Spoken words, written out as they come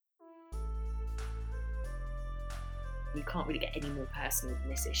You can't really get any more personal than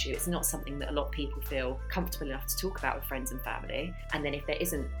this issue. It's not something that a lot of people feel comfortable enough to talk about with friends and family. And then if there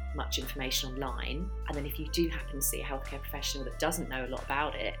isn't much information online, and then if you do happen to see a healthcare professional that doesn't know a lot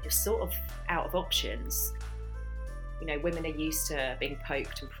about it, you're sort of out of options. You know, women are used to being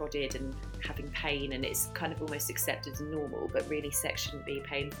poked and prodded and having pain, and it's kind of almost accepted as normal, but really sex shouldn't be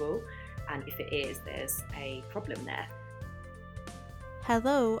painful. And if it is, there's a problem there.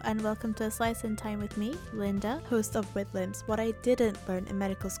 Hello and welcome to A Slice in Time with me, Linda, host of With Limbs, What I Didn't Learn in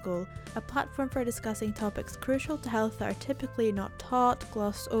Medical School, a platform for discussing topics crucial to health that are typically not taught,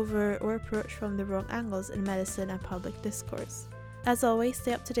 glossed over, or approached from the wrong angles in medicine and public discourse. As always,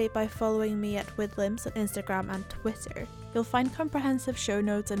 stay up to date by following me at With Limbs on Instagram and Twitter. You'll find comprehensive show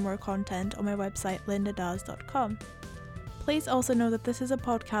notes and more content on my website lindadoes.com. Please also know that this is a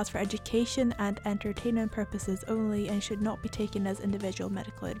podcast for education and entertainment purposes only and should not be taken as individual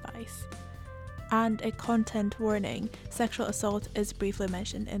medical advice. And a content warning, sexual assault is briefly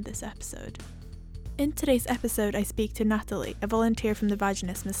mentioned in this episode. In today's episode, I speak to Natalie, a volunteer from the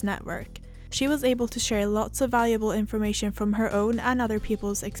Vaginismus Network. She was able to share lots of valuable information from her own and other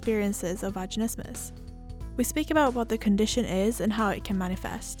people's experiences of vaginismus. We speak about what the condition is and how it can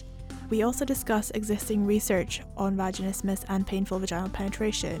manifest. We also discuss existing research on vaginismus and painful vaginal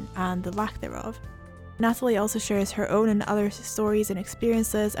penetration and the lack thereof. Natalie also shares her own and other stories and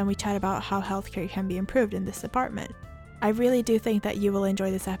experiences, and we chat about how healthcare can be improved in this department. I really do think that you will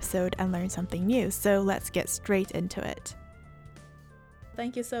enjoy this episode and learn something new, so let's get straight into it.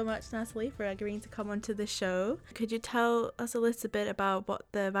 Thank you so much, Natalie, for agreeing to come onto the show. Could you tell us a little bit about what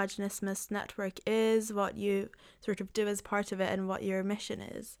the Vaginismus Network is, what you sort of do as part of it, and what your mission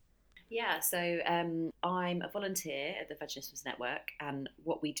is? Yeah, so I'm a volunteer at the Vaginismus Network, and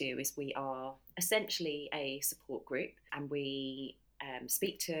what we do is we are essentially a support group, and we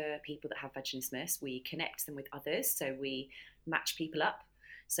speak to people that have vaginismus. We connect them with others, so we match people up,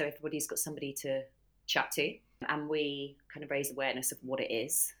 so everybody's got somebody to chat to, and we kind of raise awareness of what it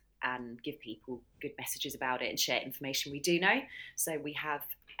is and give people good messages about it and share information we do know. So we have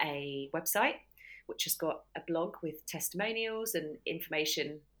a website which has got a blog with testimonials and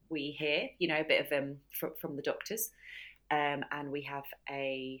information we hear, you know, a bit of from the doctors, and we have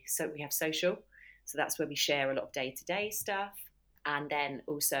social, so that's where we share a lot of day-to-day stuff, and then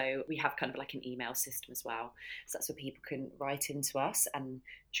also we have kind of like an email system as well, so that's where people can write into us and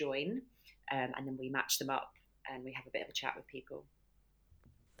join, and then we match them up and we have a bit of a chat with people.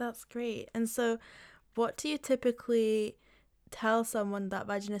 That's great. And so what do you typically tell someone that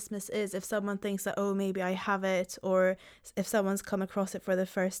vaginismus is if someone thinks that, oh, maybe I have it, or if someone's come across it for the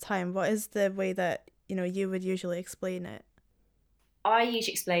first time? What is the way that, you know, you would usually explain it? I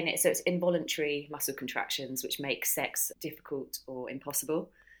usually explain it so it's involuntary muscle contractions which make sex difficult or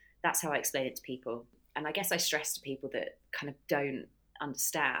impossible. That's how I explain it to people. And I guess I stress to people that kind of don't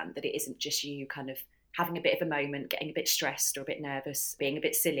understand that it isn't just you kind of having a bit of a moment, getting a bit stressed or a bit nervous, being a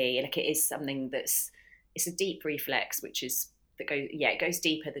bit silly. Like, it is something it's a deep reflex, which is it goes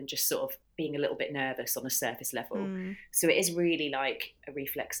deeper than just sort of being a little bit nervous on a surface level. So it is really like a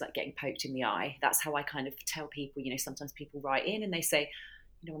reflex, like getting poked in the eye. That's how I kind of tell people. You know, sometimes people write in and they say,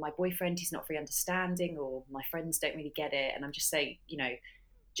 you know, my boyfriend, he's not very understanding, or my friends don't really get it. And I'm just saying, you know,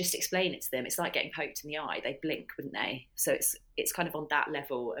 just explain it to them. It's like getting poked in the eye. They blink, wouldn't they? So it's kind of on that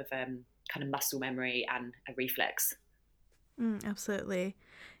level of kind of muscle memory and a reflex. Absolutely.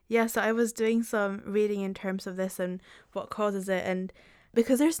 Yeah, so I was doing some reading in terms of this and what causes it, and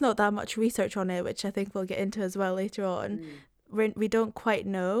because there's not that much research on it, which I think we'll get into as well later on, we don't quite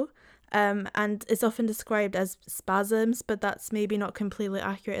know, and it's often described as spasms, but that's maybe not completely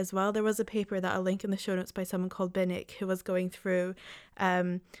accurate as well. There was a paper that I'll link in the show notes by someone called Binnick, who was going through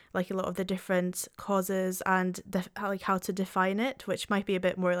like a lot of the different causes and like how to define it, which might be a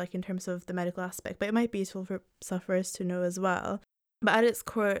bit more like in terms of the medical aspect, but it might be useful for sufferers to know as well. But at its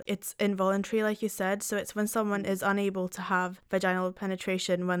core, it's involuntary, like you said. So it's when someone is unable to have vaginal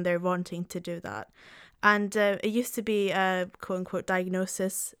penetration when they're wanting to do that. And it used to be a quote-unquote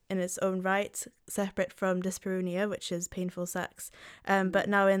diagnosis in its own right, separate from dyspareunia, which is painful sex. But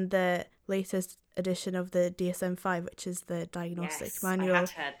now in the latest edition of the DSM-5, which is the diagnostic manual. I had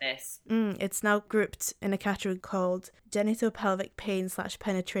heard this. It's now grouped in a category called genitopelvic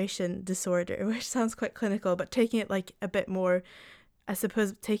pain/penetration disorder, which sounds quite clinical, but taking it like a bit more, I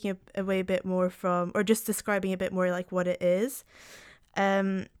suppose, taking it away a bit more from, or just describing a bit more like what it is,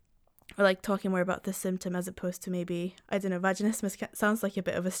 or like talking more about the symptom as opposed to maybe, I don't know, vaginismus sounds like a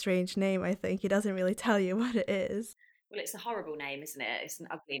bit of a strange name, I think. It doesn't really tell you what it is. Well, it's a horrible name, isn't it? It's an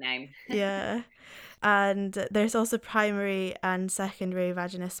ugly name. Yeah. And there's also primary and secondary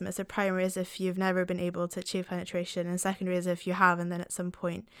vaginismus. So primary is if you've never been able to achieve penetration, and secondary is if you have and then at some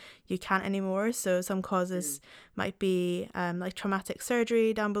point you can't anymore. So some causes might be like traumatic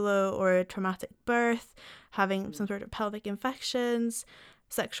surgery down below, or traumatic birth, having some sort of pelvic infections,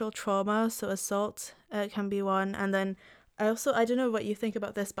 sexual trauma, so assault can be one. And then I don't know what you think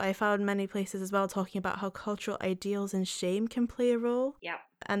about this, but I found many places as well talking about how cultural ideals and shame can play a role. Yeah.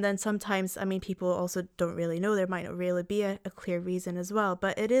 And then sometimes, I mean, people also don't really know. There might not really be a clear reason as well,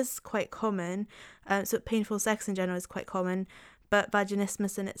 but it is quite common. So painful sex in general is quite common, but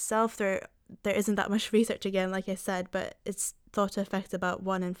vaginismus in itself, there isn't that much research again, like I said, but it's thought to affect about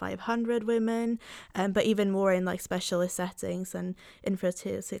 1 in 500 women, but even more in like specialist settings and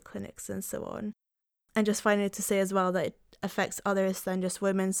infertility clinics and so on. And just finally to say as well that it affects others than just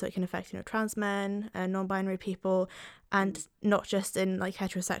women, so it can affect, trans men and non-binary people, and not just in like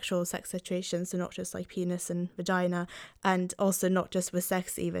heterosexual sex situations, so not just like penis and vagina, and also not just with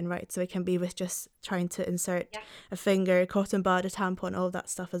sex even, right? So it can be with just trying to insert a finger, cotton bud, a tampon, all of that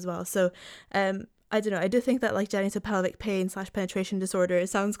stuff as well. So I don't know, I do think that like genitopelvic pain / penetration disorder, it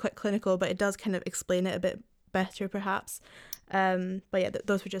sounds quite clinical, but it does kind of explain it a bit better perhaps. But yeah,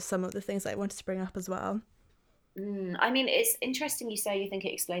 those were just some of the things that I wanted to bring up as well. I mean, it's interesting you say you think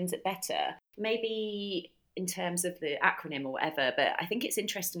it explains it better. Maybe in terms of the acronym or whatever, but I think it's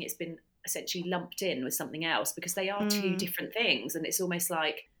interesting it's been essentially lumped in with something else, because they are two different things. And it's almost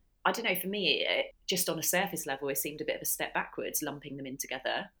like, I don't know, for me, just on a surface level, it seemed a bit of a step backwards, lumping them in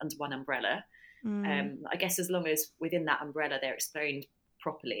together under one umbrella. I guess as long as within that umbrella they're explained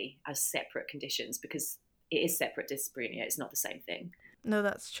properly as separate conditions, because it is separate dyspareunia, it's not the same thing. No,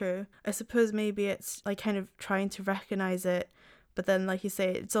 that's true. I suppose maybe it's like kind of trying to recognize it, but then like you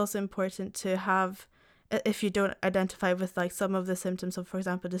say, it's also important to have, if you don't identify with like some of the symptoms of, for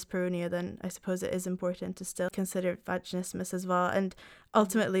example, dyspareunia, then I suppose it is important to still consider vaginismus as well. And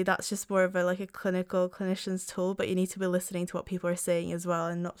ultimately that's just more of a like a clinician's tool, but you need to be listening to what people are saying as well,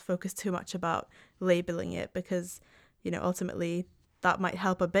 and not focus too much about labeling it, because ultimately that might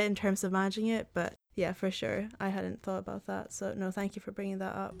help a bit in terms of managing it. But yeah, for sure, I hadn't thought about that, so no, thank you for bringing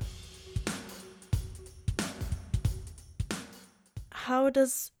that up. How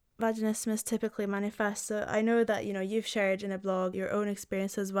does vaginismus typically manifest? So I know that you've shared in a blog your own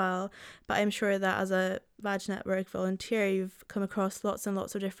experience as well, but I'm sure that as a Vag Network volunteer you've come across lots and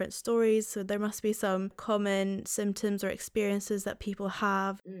lots of different stories, so there must be some common symptoms or experiences that people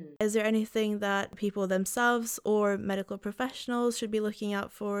have. Is there anything that people themselves or medical professionals should be looking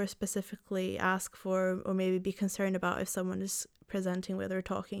out for, specifically ask for, or maybe be concerned about if someone is presenting with or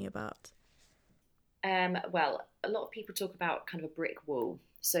talking about? Well, a lot of people talk about kind of a brick wall.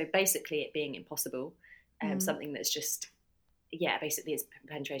 So basically it being impossible, something that's just, basically its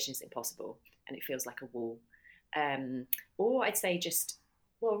penetration is impossible and it feels like a wall. Or I'd say just,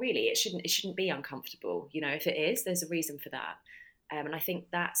 well, really, it shouldn't be uncomfortable. If it is, there's a reason for that. And I think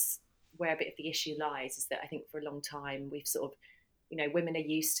that's where a bit of the issue lies, is that I think for a long time we've sort of, women are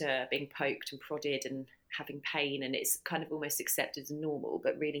used to being poked and prodded and having pain, and it's kind of almost accepted as normal,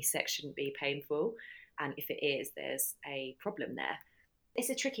 but really sex shouldn't be painful. And if it is, there's a problem there. It's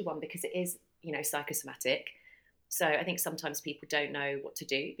a tricky one because it is, psychosomatic. So I think sometimes people don't know what to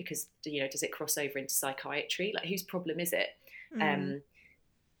do, because, does it cross over into psychiatry? Like, whose problem is it? And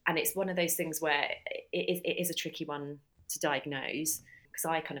it's one of those things where it is a tricky one to diagnose, because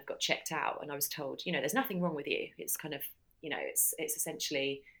I kind of got checked out and I was told, there's nothing wrong with you. It's kind of, it's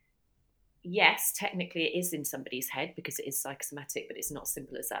essentially, yes, technically it is in somebody's head because it is psychosomatic, but it's not as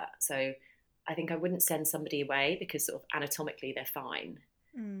simple as that. So I think I wouldn't send somebody away because sort of anatomically they're fine.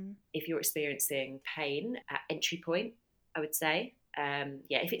 If you're experiencing pain at entry point, I would say,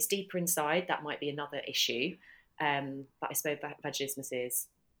 if it's deeper inside, that might be another issue. But I suppose vaginismus is,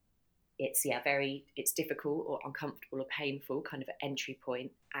 it's difficult or uncomfortable or painful kind of at entry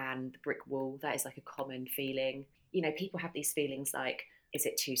point. And the brick wall, that is like a common feeling. People have these feelings like, is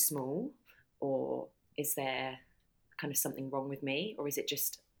it too small? Or is there kind of something wrong with me? Or is it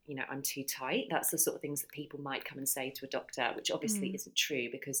just, I'm too tight? That's the sort of things that people might come and say to a doctor, which obviously isn't true,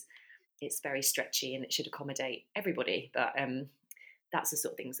 because it's very stretchy and it should accommodate everybody. But that's the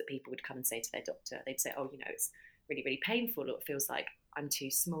sort of things that people would come and say to their doctor. They'd say, it's really, really painful, or it feels like I'm too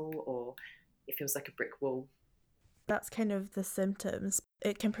small, or it feels like a brick wall. That's kind of the symptoms.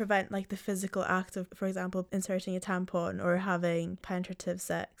 It can prevent like the physical act of, for example, inserting a tampon or having penetrative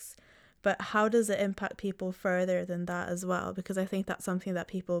sex. But how does it impact people further than that as well? Because I think that's something that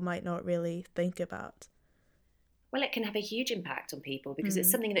people might not really think about. Well, it can have a huge impact on people, because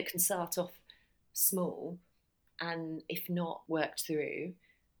it's something that can start off small and if not worked through,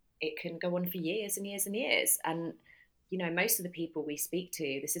 it can go on for years and years and years. And most of the people we speak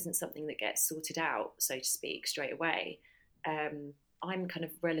to, this isn't something that gets sorted out, so to speak, straight away. I'm kind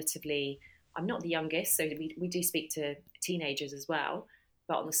of I'm not the youngest, so we do speak to teenagers as well.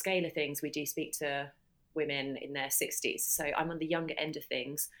 But on the scale of things, we do speak to women in their 60s. So I'm on the younger end of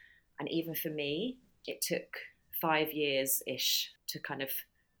things. And even for me, it took 5 years-ish to kind of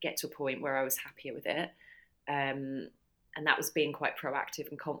get to a point where I was happier with it. And that was being quite proactive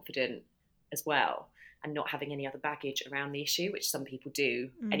and confident as well, and not having any other baggage around the issue, which some people do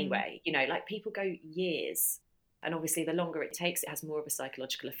anyway. Like people go years. And obviously, the longer it takes, it has more of a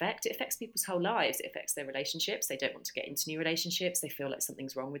psychological effect. It affects people's whole lives. It affects their relationships. They don't want to get into new relationships. They feel like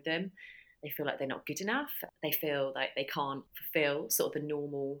something's wrong with them. They feel like they're not good enough. They feel like they can't fulfill sort of the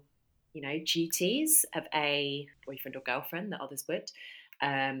normal, duties of a boyfriend or girlfriend that others would.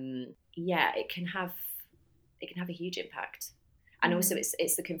 It can have a huge impact. And also,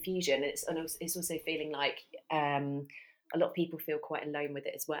 it's the confusion. It's also feeling like a lot of people feel quite alone with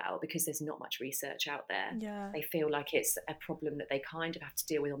it as well, because there's not much research out there. Yeah. They feel like it's a problem that they kind of have to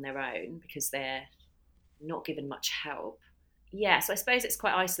deal with on their own because they're not given much help. Yeah, so I suppose it's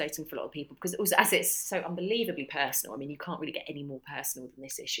quite isolating for a lot of people, because also, as it's so unbelievably personal, I mean, you can't really get any more personal than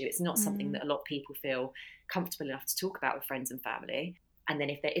this issue. It's not something that a lot of people feel comfortable enough to talk about with friends and family. And then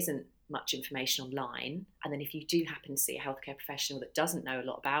if there isn't much information online, and then if you do happen to see a healthcare professional that doesn't know a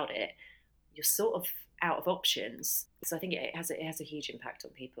lot about it, you're sort of out of options. So I think it has a huge impact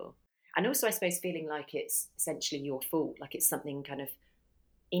on people. And also, I suppose, feeling like it's essentially your fault, like it's something kind of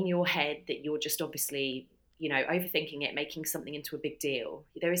in your head that you're just obviously, overthinking it, making something into a big deal.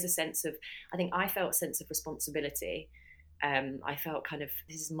 There is a sense of, I think I felt a sense of responsibility. I felt kind of,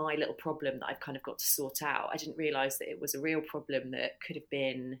 this is my little problem that I've kind of got to sort out. I didn't realise that it was a real problem that could have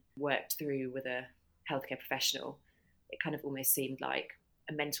been worked through with a healthcare professional. It kind of almost seemed like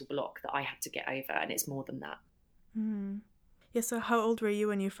a mental block that I had to get over, and it's more than that. Yeah, so how old were you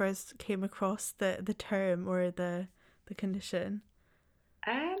when you first came across the term or the condition?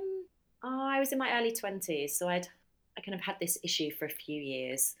 I was in my early 20s, so I kind of had this issue for a few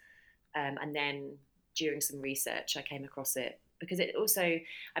years, and then during some research I came across it, because it also,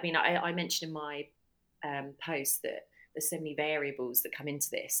 I mean, I mentioned in my post that there's so many variables that come into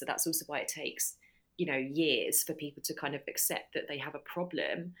this, so that's also why it takes years for people to kind of accept that they have a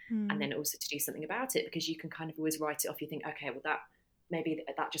problem, and then also to do something about it, because you can kind of always write it off. You think, okay, well, that maybe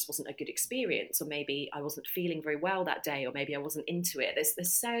that just wasn't a good experience, or maybe I wasn't feeling very well that day, or maybe I wasn't into it.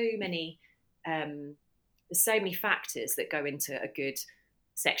 There's so many factors that go into a good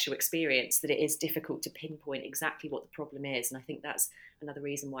sexual experience that it is difficult to pinpoint exactly what the problem is. And I think that's another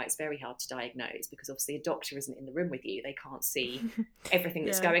reason why it's very hard to diagnose, because obviously a doctor isn't in the room with you. They can't see everything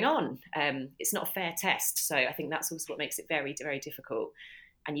that's going on. It's not a fair test. So I think that's also what makes it very, very difficult.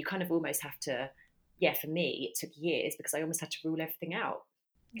 And you kind of almost have to, for me, it took years, because I almost had to rule everything out.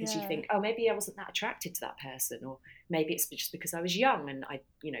 Because you think, oh, maybe I wasn't that attracted to that person, or maybe it's just because I was young and I,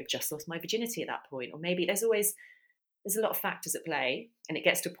 just lost my virginity at that point, or maybe there's a lot of factors at play, and it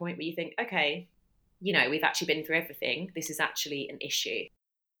gets to a point where you think, okay, we've actually been through everything. This is actually an issue.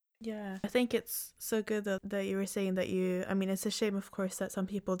 Yeah, I think it's so good that you were saying that I mean, it's a shame, of course, that some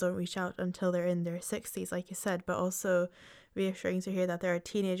people don't reach out until they're in their 60s, like you said, but also reassuring to hear that there are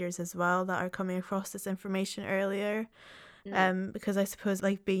teenagers as well that are coming across this information earlier. Because I suppose,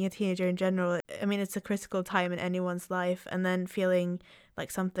 like, being a teenager in general, I mean, it's a critical time in anyone's life, and then feeling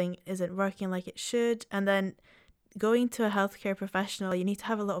like something isn't working like it should, and then going to a healthcare professional, you need to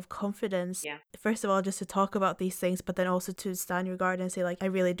have a lot of confidence. First of all, just to talk about these things, but then also to stand your ground and say, like, I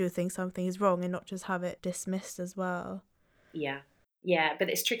really do think something is wrong, and not just have it dismissed as well. Yeah, but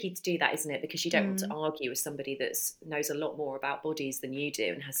it's tricky to do that, isn't it? Because you don't want to argue with somebody that knows a lot more about bodies than you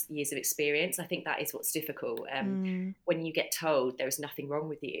do and has years of experience. I think that is what's difficult. When you get told there is nothing wrong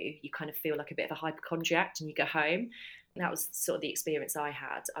with you, you kind of feel like a bit of a hypochondriac, and you go home. And that was sort of the experience I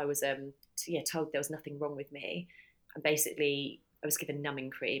had. I was told there was nothing wrong with me, and basically I was given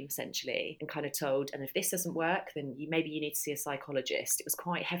numbing cream, essentially, and kind of told, and if this doesn't work, then maybe you need to see a psychologist. It was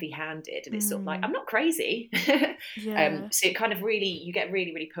quite heavy-handed, and it's sort of like, I'm not crazy. So it kind of you get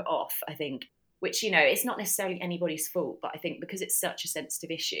really, really put off, I think, which, it's not necessarily anybody's fault, but I think because it's such a sensitive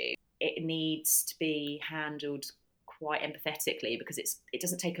issue, it needs to be handled quite empathetically, because it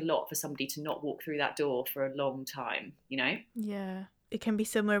doesn't take a lot for somebody to not walk through that door for a long time, Yeah. It can be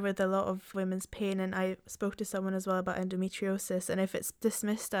similar with a lot of women's pain, and I spoke to someone as well about endometriosis, and if it's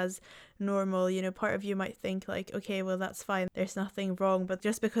dismissed as normal, part of you might think like, okay, well, that's fine, there's nothing wrong, but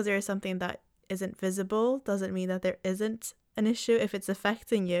just because there is something that isn't visible doesn't mean that there isn't an issue, if it's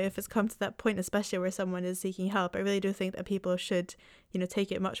affecting you, if it's come to that point, especially where someone is seeking help, I really do think that people should,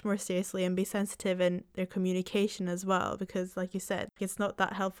 take it much more seriously and be sensitive in their communication as well, because like you said, it's not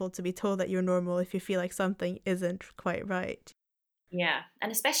that helpful to be told that you're normal if you feel like something isn't quite right. Yeah,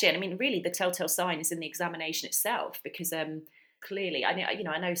 and especially, and I mean, really, the telltale sign is in the examination itself, because clearly,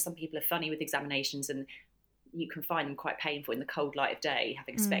 I know some people are funny with examinations, and you can find them quite painful in the cold light of day,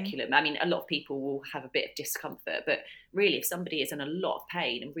 having a speculum. I mean, a lot of people will have a bit of discomfort, but really, if somebody is in a lot of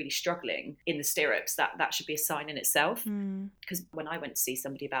pain and really struggling in the stirrups, that should be a sign in itself. Because when I went to see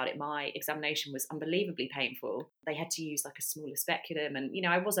somebody about it, my examination was unbelievably painful. They had to use like a smaller speculum, and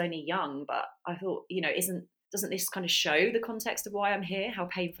I was only young, but I thought, doesn't this kind of show the context of why I'm here, how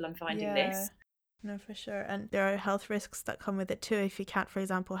painful I'm finding this? No, for sure. And there are health risks that come with it too. If you can't, for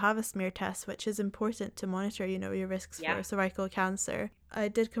example, have a smear test, which is important to monitor, your risks for cervical cancer. I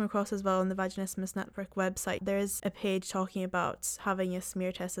did come across as well on the Vaginismus Network website, there is a page talking about having a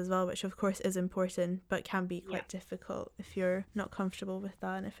smear test as well, which of course is important, but can be quite difficult if you're not comfortable with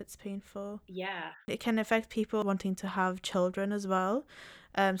that and if it's painful. Yeah. It can affect people wanting to have children as well.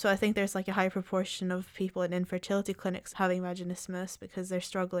 So I think there's like a high proportion of people in infertility clinics having vaginismus because they're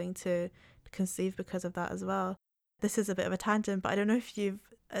struggling to conceive because of that as well. This is a bit of a tangent, but I don't know if you've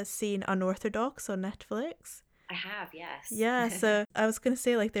seen Unorthodox on Netflix. I have, yes. Yeah, so I was going to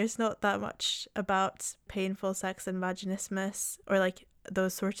say, like, there's not that much about painful sex and vaginismus or like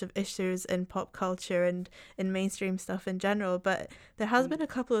those sorts of issues in pop culture and in mainstream stuff in general, but there has been a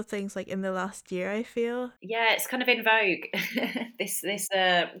couple of things like in the last year, I feel. Yeah, it's kind of in vogue. this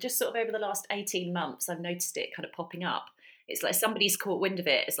just sort of over the last 18 months, I've noticed it kind of popping up. It's like somebody's caught wind of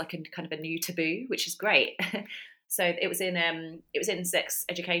it. It's like a kind of a new taboo, which is great. So it was in Sex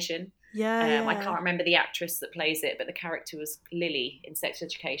Education. Yeah. I can't remember the actress that plays it, but the character was Lily in Sex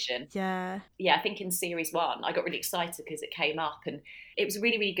Education. Yeah. I think in series 1, I got really excited because it came up, and it was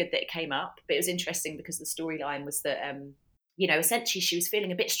really, really good that it came up. But it was interesting because the storyline was that, essentially she was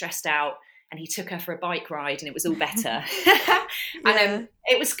feeling a bit stressed out, and he took her for a bike ride, and it was all better. And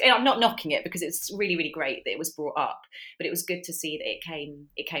it was. I'm not knocking it because it's really, really great that it was brought up, but it was good to see that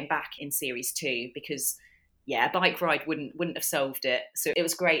it came back in series 2 because. Yeah, a bike ride wouldn't have solved it. So it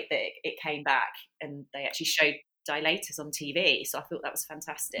was great that it came back and they actually showed dilators on TV. So I thought that was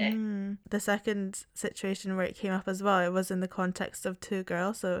fantastic. The second situation where it came up as well, it was in the context of 2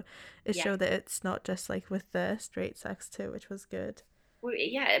 girls. So it showed that it's not just like with the straight sex too, which was good. Well,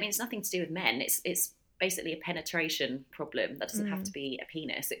 yeah, I mean, it's nothing to do with men. It's basically a penetration problem. That doesn't have to be a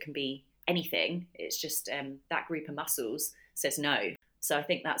penis. It can be anything. It's just that group of muscles says no. So I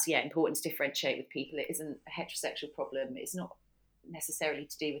think that's, important to differentiate with people. It isn't a heterosexual problem. It's not necessarily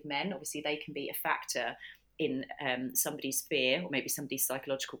to do with men. Obviously, they can be a factor in somebody's fear or maybe somebody's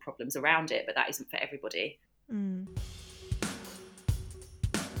psychological problems around it, but that isn't for everybody.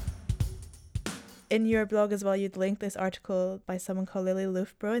 In your blog as well, you'd link this article by someone called Lily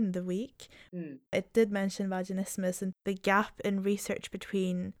Loughborough in The Week. It did mention vaginismus and the gap in research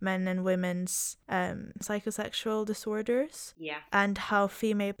between men and women's psychosexual disorders. Yeah. And how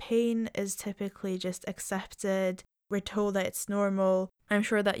female pain is typically just accepted. We're told that it's normal. I'm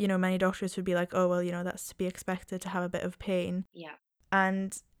sure that, many doctors would be like, oh, well, that's to be expected to have a bit of pain. Yeah.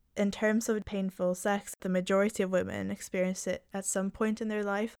 And in terms of painful sex, the majority of women experience it at some point in their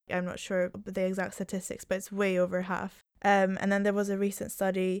life. I'm not sure the exact statistics, but it's way over half. And then there was a recent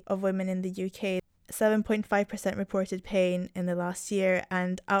study of women in the UK. 7.5% reported pain in the last year,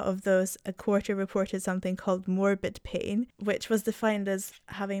 and out of those, a quarter reported something called morbid pain, which was defined as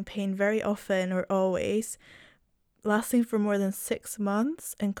having pain very often or always, lasting for more than 6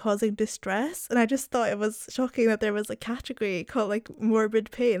 months and causing distress. And I just thought it was shocking that there was a category called like morbid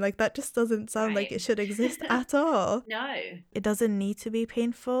pain. Like that just doesn't sound like it should exist at all. No. It doesn't need to be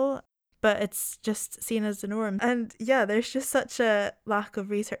painful, but it's just seen as the norm. And yeah, there's just such a lack of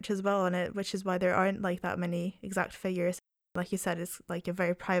research as well on it, which is why there aren't like that many exact figures. Like you said, it's like a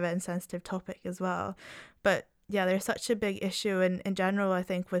very private and sensitive topic as well. But yeah, there's such a big issue in general, I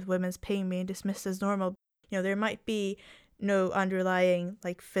think, with women's pain being dismissed as normal. There might be no underlying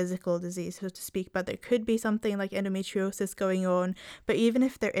like physical disease, so to speak, but there could be something like endometriosis going on. But even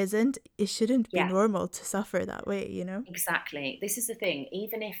if there isn't, it shouldn't be normal to suffer that way, Exactly. This is the thing.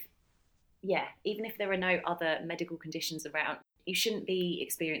 Even if there are no other medical conditions around, you shouldn't be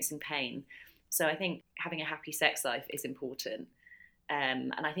experiencing pain. So I think having a happy sex life is important.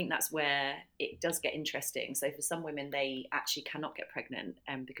 And I think that's where it does get interesting. So for some women, they actually cannot get pregnant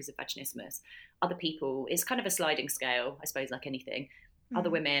because of vaginismus. Other people, it's kind of a sliding scale, I suppose, like anything. Other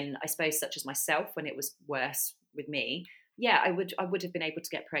women, I suppose, such as myself, when it was worse with me, I would have been able to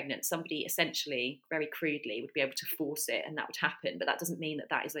get pregnant. Somebody essentially, very crudely, would be able to force it, and that would happen. But that doesn't mean that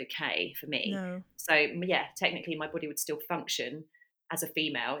that is okay for me. No. So yeah, technically, my body would still function as a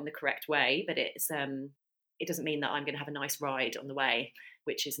female in the correct way, but it doesn't mean that I'm going to have a nice ride on the way,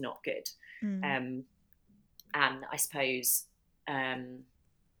 which is not good. And I suppose,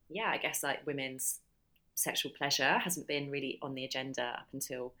 I guess like women's sexual pleasure hasn't been really on the agenda up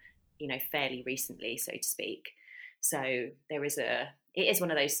until, fairly recently, so to speak. So it is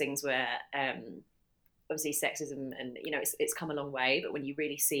one of those things where obviously sexism and, it's come a long way, but when you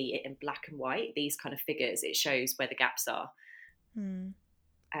really see it in black and white, these kind of figures, it shows where the gaps are.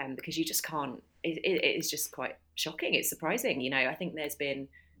 Because you just can't, it is just quite shocking. It's surprising. I think there's been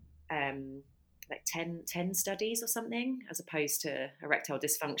like 10 studies or something, as opposed to erectile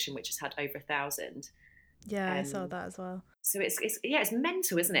dysfunction, which has had over 1,000. Yeah, I saw that as well. So it's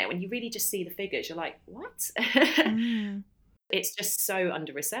mental, isn't it? When you really just see the figures, you're like, what? It's just so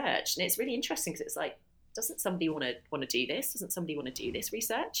under researched, and it's really interesting because it's like, doesn't somebody want to do this? Doesn't somebody want to do this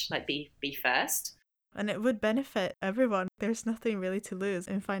research? Like, be first. And it would benefit everyone. There's nothing really to lose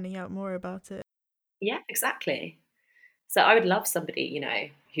in finding out more about it. Yeah, exactly. So I would love somebody,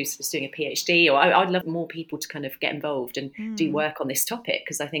 who's doing a PhD, or I'd love more people to kind of get involved and do work on this topic,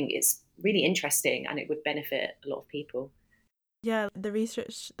 because I think it's really interesting and it would benefit a lot of people. Yeah, the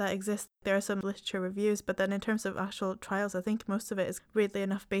research that exists, there are some literature reviews, but then in terms of actual trials, I think most of it is weirdly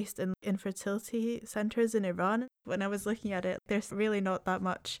enough based in infertility centres in Iran. When I was looking at it, there's really not that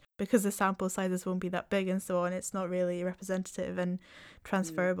much, because the sample sizes won't be that big and so on. It's not really representative and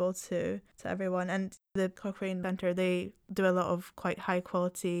transferable to everyone. And the Cochrane Centre, they do a lot of quite high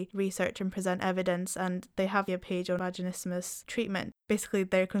quality research and present evidence, and they have a page on vaginismus treatment. Basically,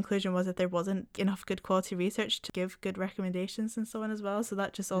 their conclusion was that there wasn't enough good quality research to give good recommendations and so on as well. So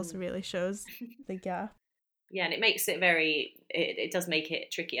that just also really shows the gap. Yeah, and it makes it it does make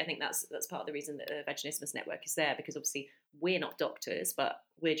it tricky. I think that's part of the reason that the Vaginismus Network is there, because obviously we're not doctors, but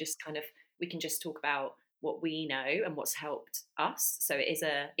we're just we can just talk about what we know and what's helped us. So it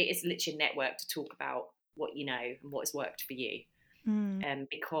is literally a network to talk about what you know and what has worked for you.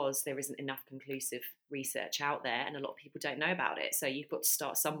 Because there isn't enough conclusive research out there, and a lot of people don't know about it. So you've got to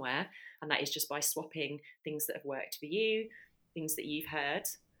start somewhere, and that is just by swapping things that have worked for you, things that you've heard.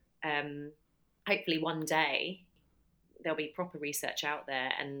 Hopefully one day there'll be proper research out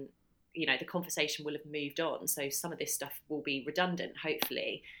there, and the conversation will have moved on, so some of this stuff will be redundant,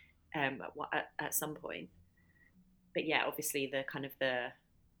 hopefully, at some point. But yeah, obviously the kind of the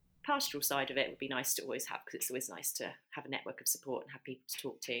pastoral side of it would be nice to always have, because it's always nice to have a network of support and have people to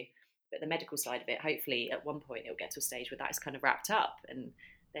talk to. But the medical side of it, hopefully at one point it'll get to a stage where that is kind of wrapped up, and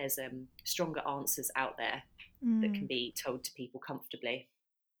there's stronger answers out there that can be told to people comfortably.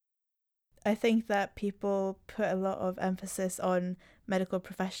 I think that people put a lot of emphasis on medical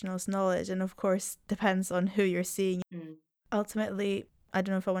professionals' knowledge, and of course depends on who you're seeing. Ultimately, I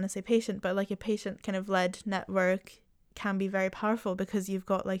don't know if I want to say patient, but like a patient kind of led network can be very powerful, because you've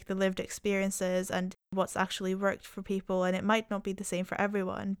got like the lived experiences and what's actually worked for people, and it might not be the same for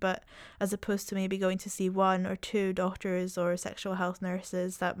everyone, but as opposed to maybe going to see one or two doctors or sexual health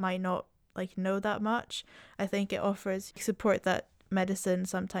nurses that might not like know that much, I think it offers support that medicine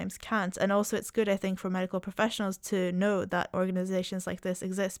sometimes can't. And also it's good, I think, for medical professionals to know that organizations like this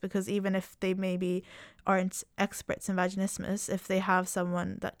exist, because even if they maybe aren't experts in vaginismus, if they have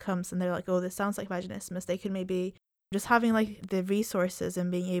someone that comes and they're like, oh, this sounds like vaginismus, they can maybe just having like the resources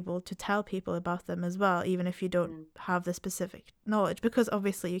and being able to tell people about them as well, even if you don't have the specific knowledge, because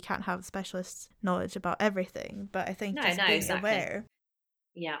obviously you can't have specialist knowledge about everything, but I think being exactly. aware.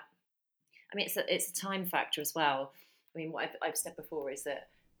 Yeah, I mean it's a time factor as well. I mean, what I've said before is that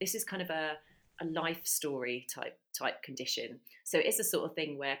this is kind of a life story type condition. So it's the sort of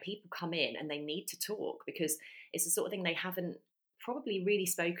thing where people come in and they need to talk, because it's the sort of thing they haven't probably really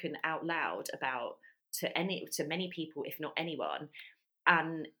spoken out loud about to many people, if not anyone.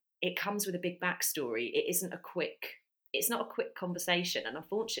 And it comes with a big backstory. It's not a quick conversation, and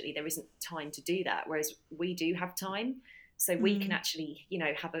unfortunately there isn't time to do that, whereas we do have time. So we can actually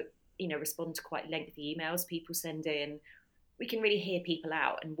respond to quite lengthy emails people send in. We can really hear people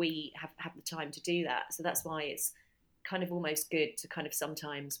out, and we have the time to do that. So that's why it's kind of almost good to kind of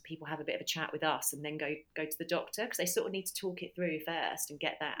sometimes people have a bit of a chat with us and then go to the doctor, because they sort of need to talk it through first and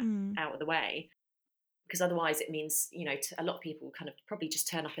get that out of the way. Because otherwise it means, a lot of people kind of probably just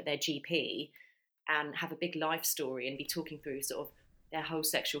turn up at their GP and have a big life story and be talking through sort of their whole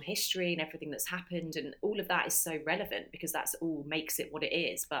sexual history and everything that's happened. And all of that is so relevant, because that's all makes it what it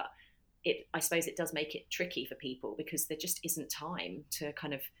is. But I suppose it does make it tricky for people, because there just isn't time to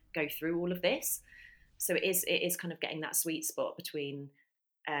kind of go through all of this. So it is kind of getting that sweet spot between,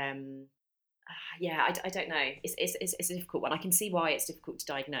 um, yeah, I don't know. It's a difficult one. I can see why it's difficult to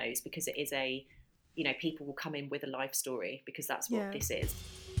diagnose, because it is a, people will come in with a life story, because that's what Yeah. this is.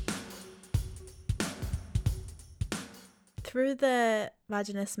 Through the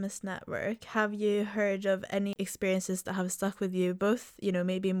Vaginismus Network, have you heard of any experiences that have stuck with you, both,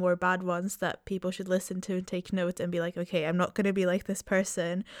 maybe more bad ones that people should listen to and take note and be like, okay, I'm not going to be like this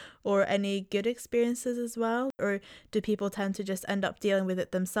person, or any good experiences as well? Or do people tend to just end up dealing with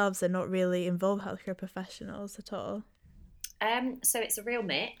it themselves and not really involve healthcare professionals at all? So it's a real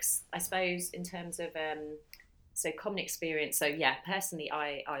mix, I suppose, in terms of so common experience. So yeah, personally,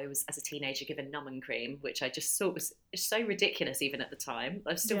 I was, as a teenager, given numbing cream, which I just thought was so ridiculous even at the time.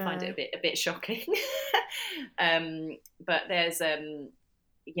 I still find it a bit shocking. But there's I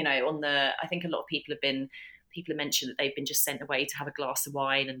think a lot of people have mentioned that they've been just sent away to have a glass of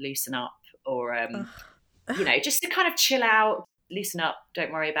wine and loosen up, or just to kind of chill out, loosen up,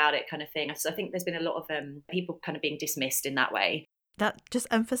 don't worry about it, kind of thing. So I think there's been a lot of people kind of being dismissed in that way. That just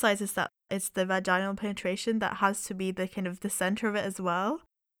emphasizes that it's the vaginal penetration that has to be the kind of the center of it as well.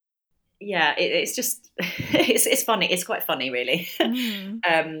 Yeah, it's just it's funny. It's quite funny, really.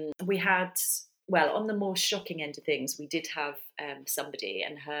 We had, well, on the more shocking end of things, we did have somebody,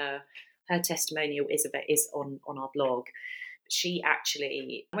 and her testimonial is on our blog. She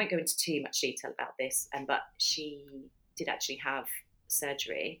actually, I won't go into too much detail about this, but she did actually have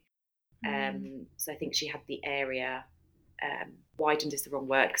surgery. So I think she had the area widened is the wrong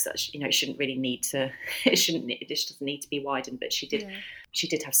word, because it shouldn't really need to. It just doesn't need to be widened. But she did. Yeah. She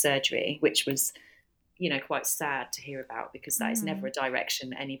did have surgery, which was, quite sad to hear about, because that is never a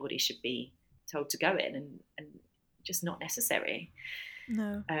direction anybody should be told to go in, and just not necessary.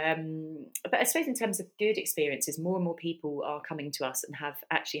 No. But I suppose in terms of good experiences, more and more people are coming to us and have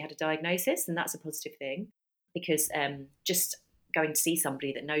actually had a diagnosis, and that's a positive thing, because just going to see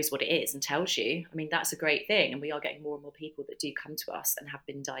somebody that knows what it is and tells you, I mean, that's a great thing. And we are getting more and more people that do come to us and have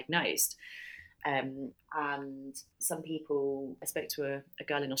been diagnosed. And some people, I spoke to a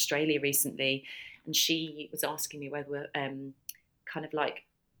girl in Australia recently, and she was asking me whether we're kind of like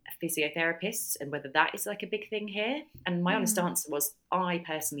physiotherapists, and whether that is like a big thing here. And my honest answer was, I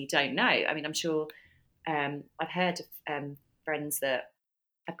personally don't know. I mean, I'm sure I've heard of friends that,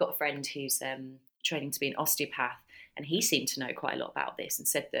 I've got a friend who's training to be an osteopath, and he seemed to know quite a lot about this, and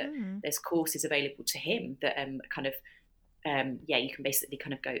said that there's courses available to him that you can basically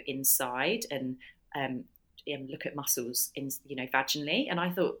kind of go inside and look at muscles in, vaginally. And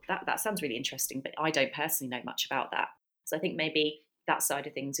I thought that sounds really interesting, but I don't personally know much about that. So I think maybe that side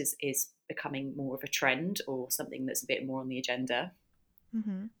of things is becoming more of a trend, or something that's a bit more on the agenda.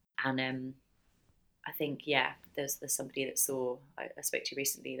 And I think, there's somebody that I spoke to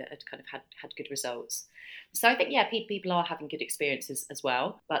recently that had kind of had good results. So I think, people are having good experiences as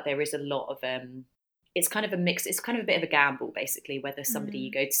well, but there is a lot of, it's kind of a mix. It's kind of a bit of a gamble, basically, whether somebody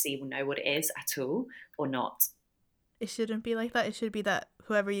you go to see will know what it is at all or not. It shouldn't be like that. It should be that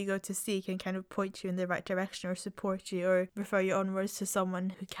whoever you go to see can kind of point you in the right direction, or support you, or refer you onwards to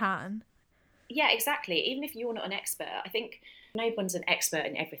someone who can. Yeah, exactly. Even if you're not an expert, I think no one's an expert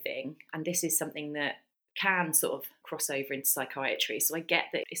in everything. And this is something that can sort of cross over into psychiatry. So I get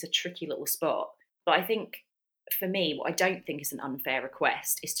that it's a tricky little spot. But I think, for me, what I don't think is an unfair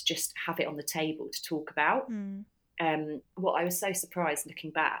request is to just have it on the table to talk about. What I was so surprised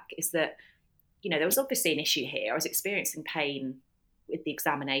looking back is that, there was obviously an issue here. I was experiencing pain with the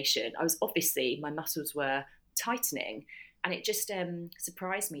examination. My muscles were tightening. And it just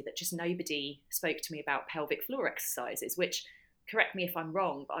surprised me that just nobody spoke to me about pelvic floor exercises, which, correct me if I'm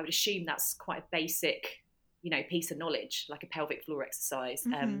wrong, but I would assume that's quite a basic, piece of knowledge, like a pelvic floor exercise.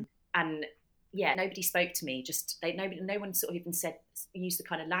 And nobody spoke to me. No one sort of even used the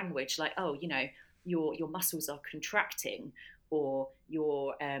kind of language like, oh, your muscles are contracting, or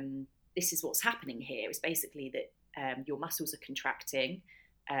this is what's happening here. It's basically that your muscles are contracting.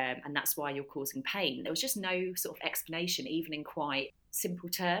 And that's why you're causing pain. There was just no sort of explanation, even in quite simple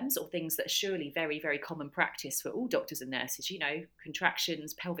terms, or things that are surely very, very common practice for all doctors and nurses.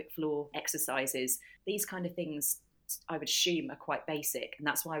 Contractions, pelvic floor exercises, these kind of things, I would assume, are quite basic. And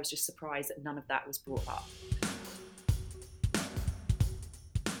that's why I was just surprised that none of that was brought up.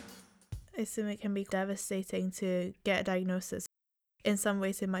 I assume it can be devastating to get a diagnosis. In some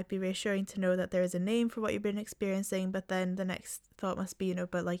ways, it might be reassuring to know that there is a name for what you've been experiencing, but then the next thought must be,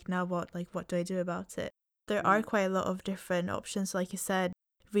 but like, now what? Like, what do I do about it? There are quite a lot of different options, like you said,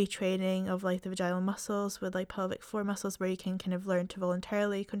 retraining of like the vaginal muscles with like pelvic floor muscles, where you can kind of learn to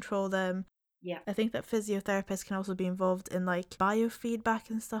voluntarily control them. Yeah. I think that physiotherapists can also be involved in like biofeedback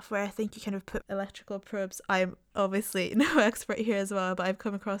and stuff, where I think you kind of put electrical probes. I'm obviously no expert here as well, but I've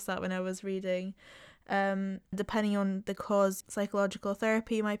come across that when I was reading. Depending on the cause, psychological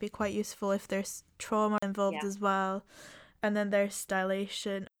therapy might be quite useful if there's trauma involved as well. And then there's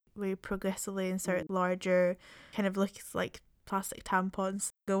dilation, where you progressively insert larger, kind of looks like plastic tampons.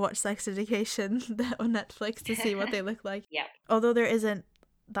 Go watch Sex Education on Netflix to see what they look like. Yeah. Although there isn't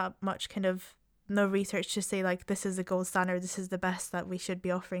that much kind of no research to say like this is the gold standard, this is the best that we should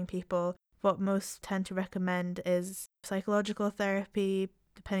be offering people. What most tend to recommend is psychological therapy,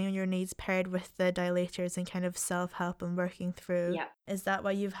 depending on your needs, paired with the dilators and kind of self-help and working through. Yeah. Is that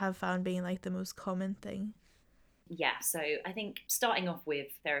what you have found being like the most common thing? Yeah, so I think starting off with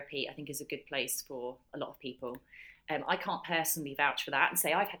therapy, I think, is a good place for a lot of people. I can't personally vouch for that and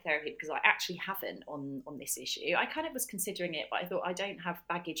say I've had therapy, because I actually haven't on this issue. I kind of was considering it, but I thought I don't have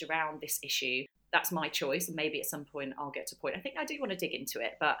baggage around this issue. That's my choice, and maybe at some point I'll get to a point. I think I do want to dig into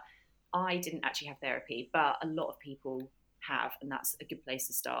it, but I didn't actually have therapy, but a lot of people have, and that's a good place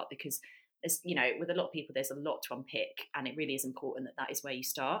to start, because there's, you know, with a lot of people, there's a lot to unpick, and it really is important that that is where you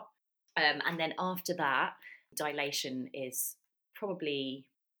start. And then after that, dilation is probably,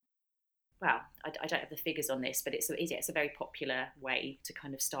 well, I don't have the figures on this, but it's a very popular way to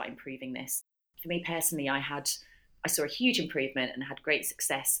kind of start improving this. For me personally, I saw a huge improvement and had great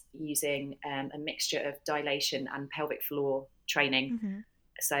success using a mixture of dilation and pelvic floor training. Mm-hmm.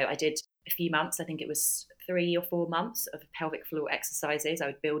 So I did a few months, I think it was 3 or 4 months of pelvic floor exercises. I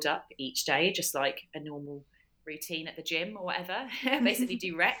would build up each day, just like a normal routine at the gym or whatever. Basically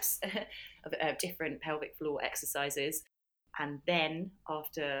do reps of different pelvic floor exercises. And then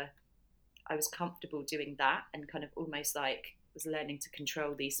after I was comfortable doing that and kind of almost like was learning to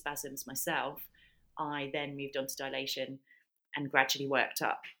control these spasms myself, I then moved on to dilation and gradually worked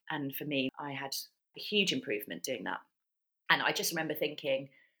up. And for me, I had a huge improvement doing that. And I just remember thinking,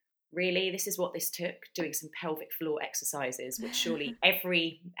 really, this is what this took, doing some pelvic floor exercises, which surely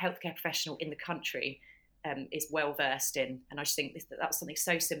every healthcare professional in the country is well versed in. And I just think that was something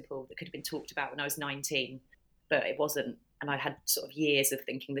so simple that could have been talked about when I was 19, but it wasn't. And I had sort of years of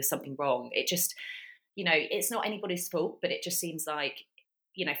thinking there's something wrong. It just, you know, it's not anybody's fault, but it just seems like,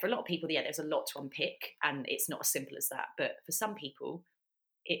 you know, for a lot of people, yeah, there's a lot to unpick, and it's not as simple as that. But for some people,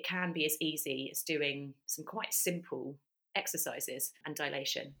 it can be as easy as doing some quite simple exercises and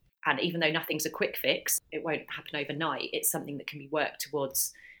dilation. And even though nothing's a quick fix, it won't happen overnight. It's something that can be worked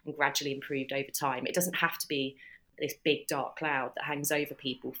towards and gradually improved over time. It doesn't have to be this big dark cloud that hangs over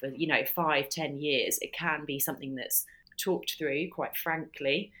people for, 5-10 years. It can be something that's talked through, quite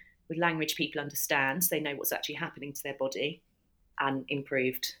frankly, with language people understand, so they know what's actually happening to their body, and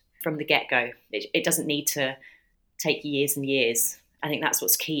improved from the get-go. It doesn't need to take years and years. I think that's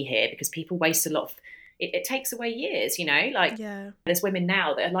what's key here, because people waste a lot of it takes away years, There's women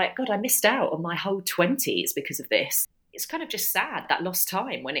now that are like, God, I missed out on my whole 20s because of this. It's kind of just sad, that lost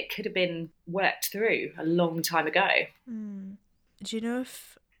time, when it could have been worked through a long time ago. Do you know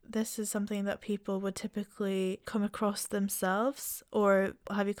if this is something that people would typically come across themselves, or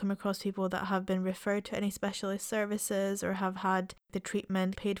have you come across people that have been referred to any specialist services or have had the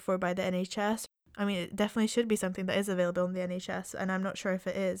treatment paid for by the NHS? I mean, it definitely should be something that is available on the NHS, and I'm not sure if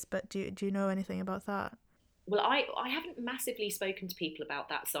it is, but do you know anything about that? Well, I haven't massively spoken to people about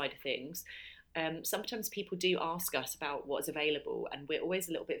that side of things. Sometimes people do ask us about what is available, and we're always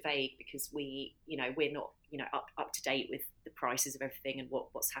a little bit vague, because we're not up to date with the prices of everything and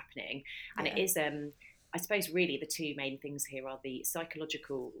what's happening. And it is I suppose really the two main things here are the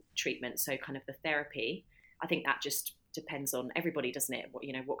psychological treatment, so kind of the therapy. I think that just depends on everybody, doesn't it?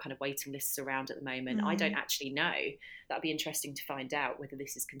 What kind of waiting lists are around at the moment. I don't actually know. That'd be interesting to find out whether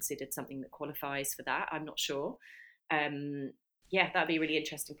this is considered something that qualifies for that. I'm not sure. That'd be a really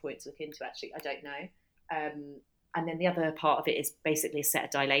interesting point to look into, actually. I don't know. And then the other part of it is basically a set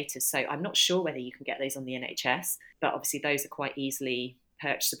of dilators. So I'm not sure whether you can get those on the NHS, but obviously those are quite easily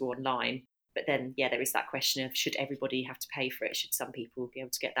purchasable online. But then, there is that question of, should everybody have to pay for it? Should some people be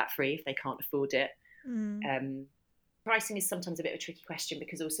able to get that free if they can't afford it? Pricing is sometimes a bit of a tricky question,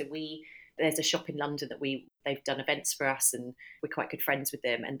 because also there's a shop in London that they've done events for us, and we're quite good friends with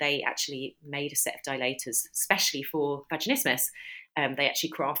them, and they actually made a set of dilators especially for vaginismus. They actually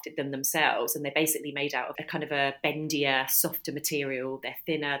crafted them themselves, and they're basically made out of a kind of a bendier, softer material. They're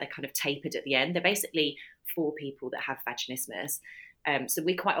thinner, they're kind of tapered at the end. They're basically for people that have vaginismus. So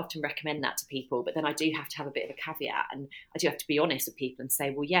we quite often recommend that to people, but then I do have to have a bit of a caveat, and I do have to be honest with people and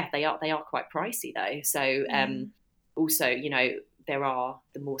say, well, yeah, they are quite pricey though. So also, there are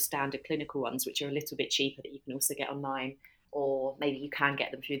the more standard clinical ones, which are a little bit cheaper, that you can also get online. or maybe you can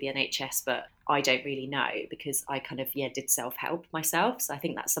get them through the NHS, but I don't really know because I kind of did self-help myself. So I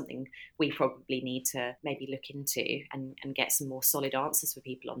think that's something we probably need to maybe look into and get some more solid answers for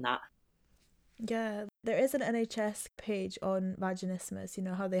people on that. Yeah, there is an NHS page on vaginismus, you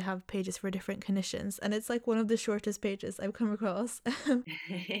know how they have pages for different conditions, and it's like one of the shortest pages I've come across.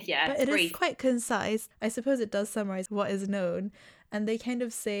 Yeah, but it's it brief. is quite concise. I suppose it does summarize what is known, and they kind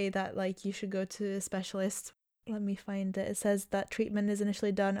of say that like you should go to a specialist. Let me find it. It says that treatment is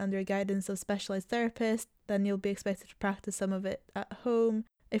initially done under guidance of specialized therapists, then you'll be expected to practice some of it at home.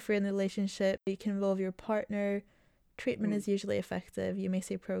 If you're in a relationship, you can involve your partner. Treatment is usually effective. You may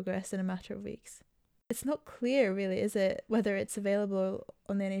see progress in a matter of weeks. It's not clear, really, is it, whether it's available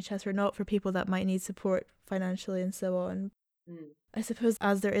on the NHS or not for people that might need support financially and so on. I suppose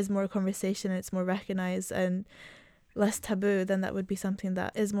as there is more conversation and it's more recognised and less taboo, then that would be something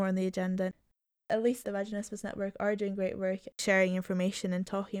that is more on the agenda. At least the Vaginismus Network are doing great work sharing information and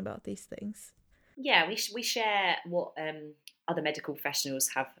talking about these things. Yeah, we share what other medical professionals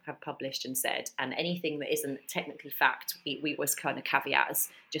have published and said, and anything that isn't technically fact, we always kind of caveat as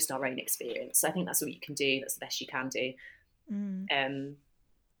just our own experience. So I think that's what you can do. That's the best you can do.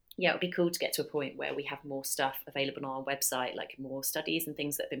 Yeah, it would be cool to get to a point where we have more stuff available on our website, like more studies and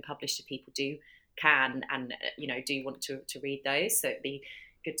things that have been published if people can and do want to read those. So it'd be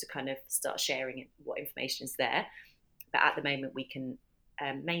good to kind of start sharing what information is there. But at the moment, we can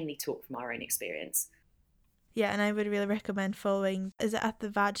mainly talk from our own experience. Yeah, and I would really recommend following, is it at the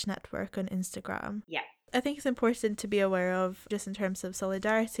Vag Network on Instagram? Yeah. I think it's important to be aware of just in terms of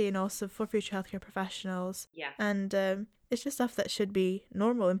solidarity and also for future healthcare professionals. Yeah. And it's just stuff that should be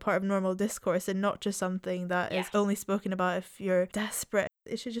normal and part of normal discourse and not just something that is only spoken about if you're desperate.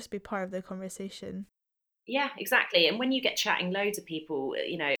 It should just be part of the conversation. Yeah, exactly. And when you get chatting loads of people,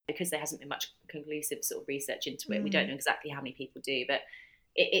 because there hasn't been much conclusive sort of research into it, we don't know exactly how many people do, but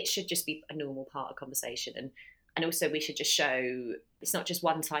it should just be a normal part of conversation. And also we should just show it's not just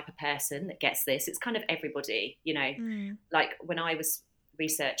one type of person that gets this, it's kind of everybody, Like when I was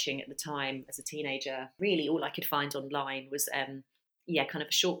researching at the time as a teenager, really all I could find online was kind of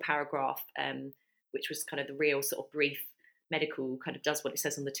a short paragraph, which was kind of the real sort of brief medical kind of does what it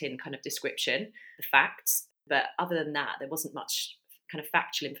says on the tin kind of description, the facts. But other than that, there wasn't much kind of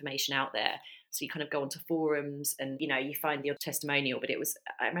factual information out there. So you kind of go onto forums and, you find the odd testimonial, but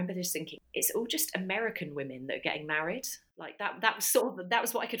I remember just thinking, it's all just American women that are getting married. Like that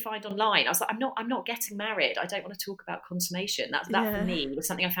was what I could find online. I was like, I'm not getting married. I don't want to talk about consummation. That for me was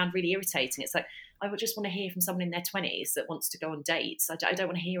something I found really irritating. It's like, I would just want to hear from someone in their 20s that wants to go on dates. I don't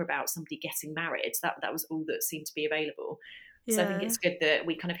want to hear about somebody getting married. That was all that seemed to be available. Yeah. So I think it's good that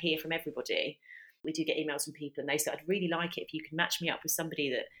we kind of hear from everybody. We do get emails from people and they say, I'd really like it if you can match me up with somebody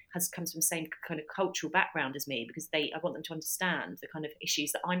that comes from the same kind of cultural background as me, because I want them to understand the kind of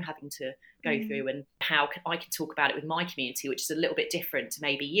issues that I'm having to go through and how I can talk about it with my community, which is a little bit different to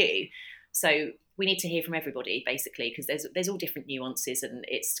maybe you. So we need to hear from everybody, basically, because there's all different nuances and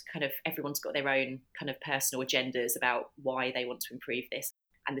it's kind of everyone's got their own kind of personal agendas about why they want to improve this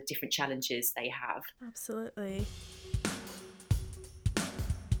and the different challenges they have. Absolutely.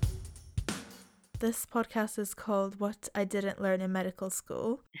 This podcast is called What I Didn't Learn in Medical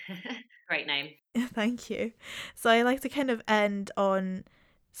School. Great name. Thank you. So I like to kind of end on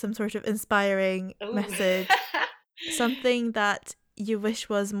some sort of inspiring message, something that you wish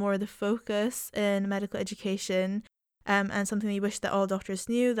was more the focus in medical education, and something you wish that all doctors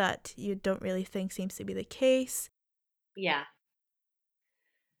knew that you don't really think seems to be the case. Yeah.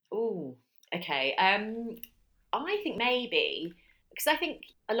 Oh, okay. I think maybe, because I think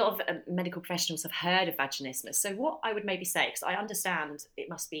a lot of medical professionals have heard of vaginismus. So what I would maybe say, because I understand it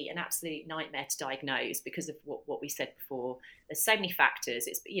must be an absolute nightmare to diagnose because of what we said before. There's so many factors.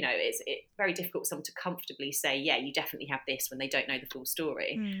 It's very difficult for someone to comfortably say, yeah, you definitely have this when they don't know the full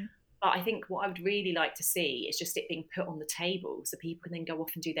story. But I think what I would really like to see is just it being put on the table so people can then go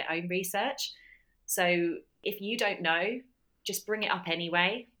off and do their own research. So if you don't know, just bring it up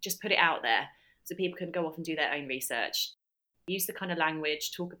anyway. Just put it out there so people can go off and do their own research. Use the kind of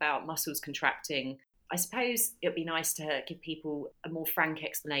language, talk about muscles contracting. I suppose it would be nice to give people a more frank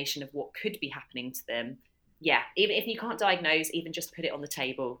explanation of what could be happening to them. Yeah, even if you can't diagnose, even just put it on the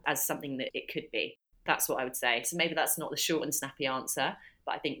table as something that it could be. That's what I would say. So maybe that's not the short and snappy answer,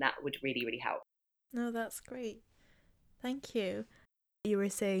 but I think that would really, really help. No, that's great. Thank you. You were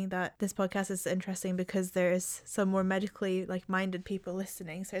saying that this podcast is interesting because there's some more medically minded people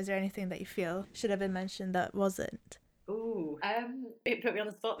listening. So is there anything that you feel should have been mentioned that wasn't? Ooh, it put me on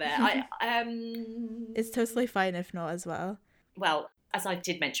the spot there. It's totally fine if not as well. Well, As I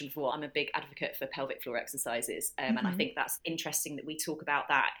did mention before, I'm a big advocate for pelvic floor exercises. And I think that's interesting that we talk about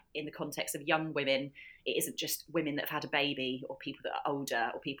that in the context of young women. It isn't just women that have had a baby or people that are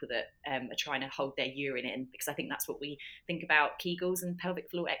older or people that are trying to hold their urine in, because I think that's what we think about Kegels and pelvic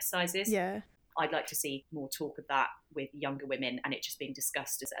floor exercises. Yeah. I'd like to see more talk of that with younger women and it just being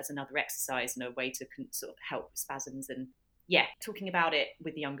discussed as another exercise and a way to sort of help spasms. And talking about it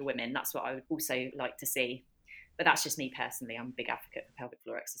with younger women, that's what I would also like to see. But that's just me personally. I'm a big advocate for pelvic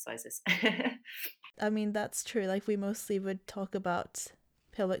floor exercises. I mean, that's true. Like, we mostly would talk about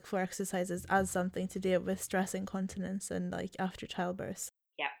pelvic floor exercises as something to deal with stress incontinence and like after childbirth.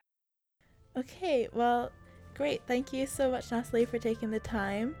 Yeah. Okay, well, great. Thank you so much, Natalie, for taking the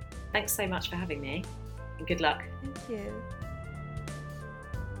time. Thanks so much for having me, and good luck. Thank you.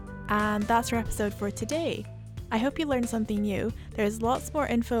 And that's our episode for today. I hope you learned something new. There's lots more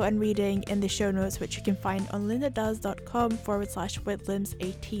info and reading in the show notes, which you can find on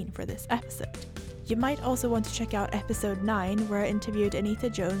lindadoes.com/withlimbs18 for this episode. You might also want to check out episode 9, where I interviewed Anita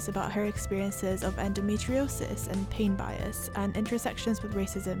Jones about her experiences of endometriosis and pain bias and intersections with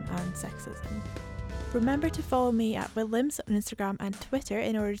racism and sexism. Remember to follow me at WithLimbs on Instagram and Twitter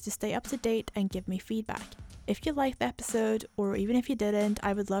in order to stay up to date and give me feedback. If you liked the episode, or even if you didn't,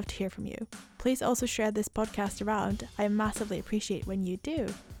 I would love to hear from you. Please also share this podcast around. I massively appreciate when you do.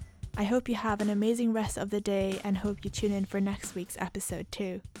 I hope you have an amazing rest of the day and hope you tune in for next week's episode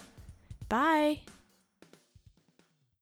too. Bye!